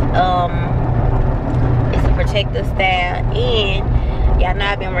breathe. It's a protective style, and y'all know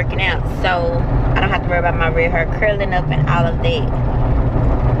I've been working out, so I don't have to worry about my red hair curling up and all of that.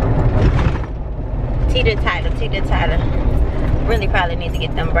 Teeter totter. Really probably need to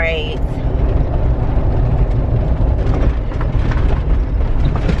get them braids.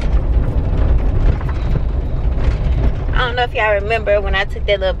 I don't know if y'all remember when I took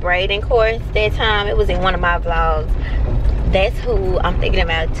that little braiding course that time. It was in one of my vlogs. That's who I'm thinking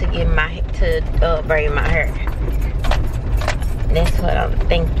about to get braid my hair. That's what I'm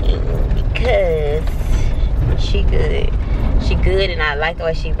thinking, because she good, and I like the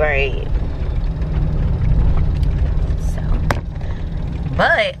way she braid. So,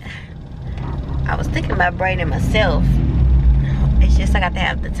 but I was thinking about braiding myself. It's just I got to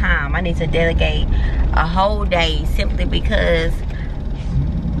have the time. I need to delegate a whole day, simply because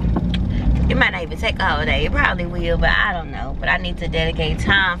it might not even take a whole day. It probably will, but I don't know. But I need to dedicate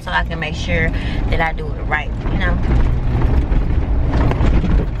time so I can make sure that I do it right, you know.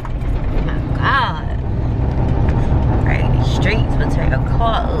 Oh my God. Right, these streets would take a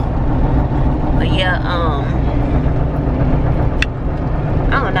car up. But yeah,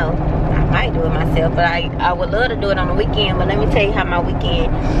 I don't know. I might do it myself, but I would love to do it on the weekend. But let me tell you how my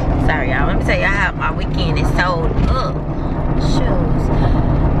weekend, sorry y'all, let me tell you how my weekend is sold up. Shoes.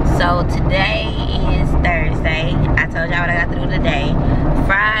 So today is Thursday. I told y'all what I got to do today.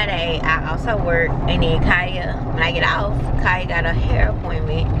 Friday, I also work, and then Kaya, when I get off, Kaya got a hair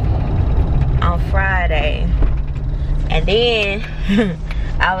appointment on Friday. And then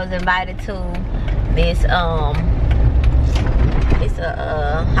I was invited to this it's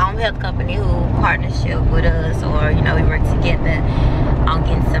a home health company who partnership with us, or you know, we work together on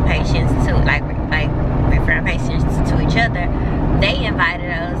getting some patients to like referring patients to each other. They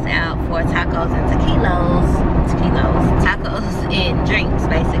invited us out for tacos and tacos and drinks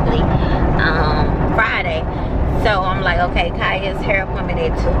basically Friday. So I'm like, okay, Kaya's hair appointment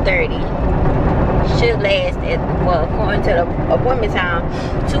at 2:30 should last at, well, according to the appointment time,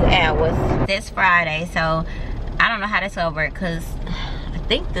 2 hours. This Friday, so I don't know how that's over, because I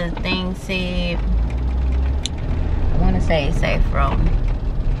think the thing said, I want to say from,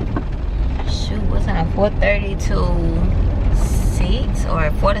 shoot, what's time, 4:30 to 6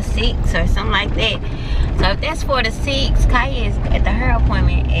 or 4 to 6 or something like that. So if that's 4 to 6, Kaya is at the hair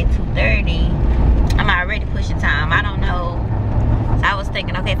appointment at 2:30. I'm already pushing time. I don't know. So I was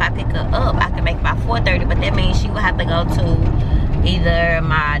thinking, okay, if I pick her up, I can make it by 4:30, but that means she will have to go to either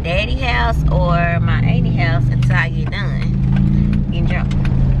my daddy house or my auntie house until I get done getting drunk.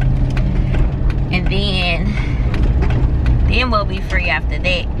 And then we'll be free after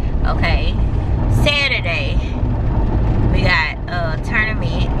that. Okay, Saturday we got a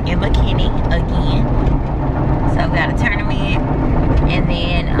tournament in McKinney again. So we got a tournament, and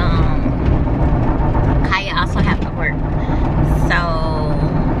then Kaya also have to work. So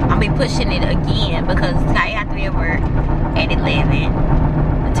I'll be pushing it again because Kaya have to be at work at 11.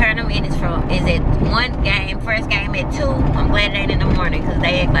 The tournament is at one game. First game at 2. I'm glad it ain't in the morning, because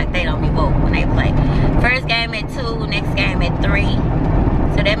they act like they don't be woke when they play. First game at 2, next game at 3.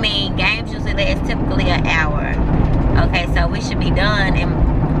 So that means games usually last typically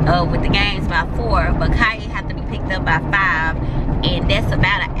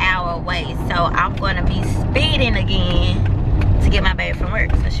So I'm gonna be speeding again to get my baby from work,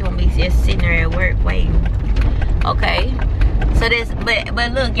 so she won't be just sitting there at work waiting. Okay, so this, but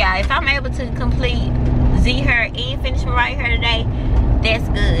look, y'all, if I'm able to complete Z hair and finish Mariah hair today, that's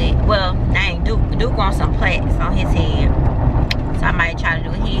good. Well, dang, Duke wants some plaits on his head, so I might try to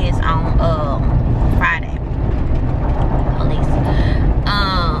do his on Friday at least.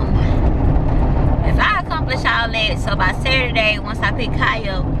 If I accomplish all that, so by Saturday, once I pick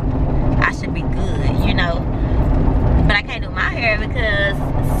Kaya up, I should be good, you know. But I can't do my hair because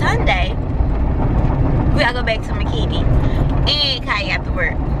Sunday we gotta go back to McKinney and Kaya after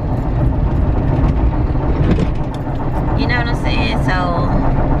work. You know what I'm saying? So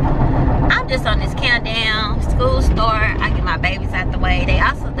I'm just on this countdown. School start, I get my babies out the way.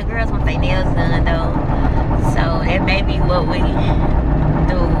 The girls want their nails done though, so that may be what we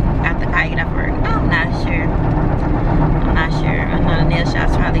do after Kaya get off work. I'm not sure. I know the nail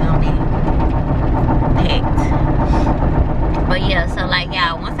shop's probably gonna be packed. But yeah, so like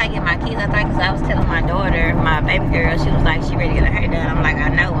y'all, once I get my keys out there, cause I was telling my daughter, my baby girl, she was like, she ready to get her hair done. I'm like, I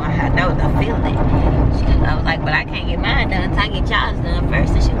know, I feel it. I was like, but I can't get mine done until I get y'all's done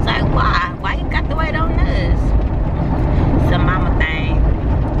first. And she was like, why? Why you got to wait on us? It's a mama thing.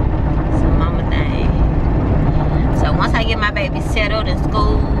 So once I get my baby settled in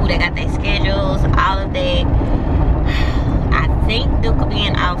school, they got their schedules, all of that. I think Duke will be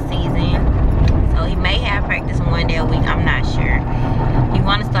in off season. So he may have practice one day a week, I'm not sure. He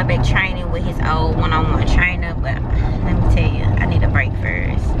want to start back training with his old one-on-one trainer, but let me tell you, I need a break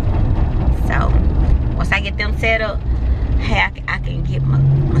first. So once I get them settled, hey, I can get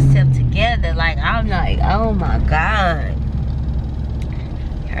myself together. Like, I'm like, oh my God.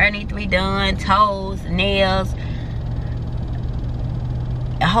 Hair needs to be done, toes, nails,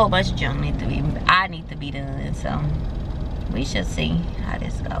 a whole bunch of junk need to be done. So we shall see how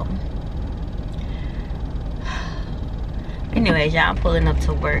this goes. Anyways, y'all, I'm pulling up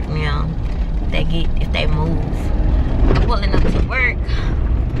to work now. If they move, I'm pulling up to work.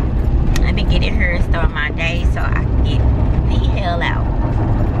 Let me get in here and start my day so I can get the hell out.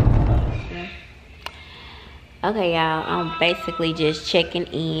 Okay, y'all, I'm basically just checking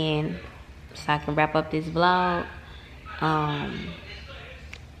in so I can wrap up this vlog.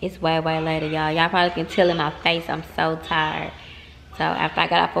 It's way later, y'all. Y'all probably can tell in my face I'm so tired. So after I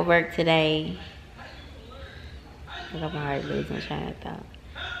got off of work today, I'm already losing train of thought.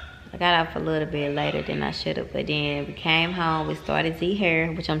 I got off a little bit later than I should have, but then we came home. We started Z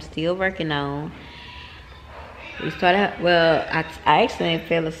hair, which I'm still working on. We started, well, I actually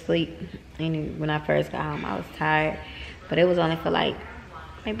fell asleep when I first got home. I was tired, but it was only for like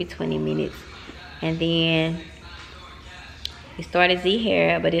maybe 20 minutes. And then we started Z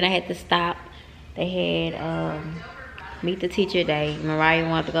hair, but then I had to stop. They had meet the teacher day. Mariah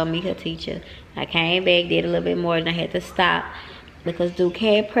wanted to go meet her teacher. I came back, did a little bit more, and I had to stop because Duke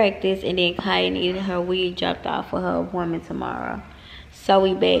had practice, and then Kaya needed her wig dropped off for her appointment tomorrow. So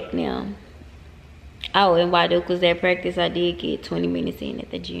we back now. Oh, and while Duke was at practice, I did get 20 minutes in at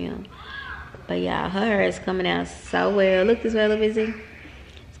the gym. But y'all, her hair is coming out so well. Look this way, look busy.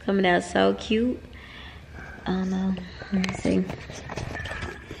 It's coming out so cute. I don't know. Let me see.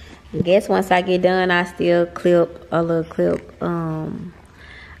 I guess once I get done, I still clip a little clip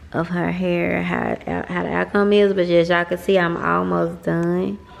of her hair, how the outcome is. But as y'all can see, I'm almost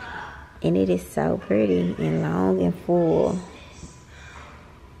done, and it is so pretty and long and full.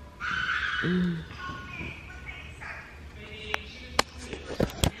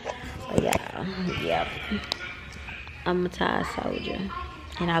 But yeah, I'm a tired soldier,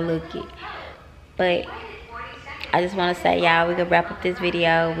 and I look it. But I just want to say, y'all, we can wrap up this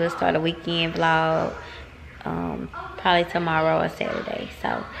video. We'll start a weekend vlog probably tomorrow or Saturday.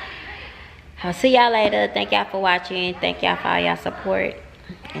 So I'll see y'all later. Thank y'all for watching. Thank y'all for all y'all support,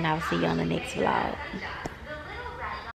 and I'll see you on the next vlog.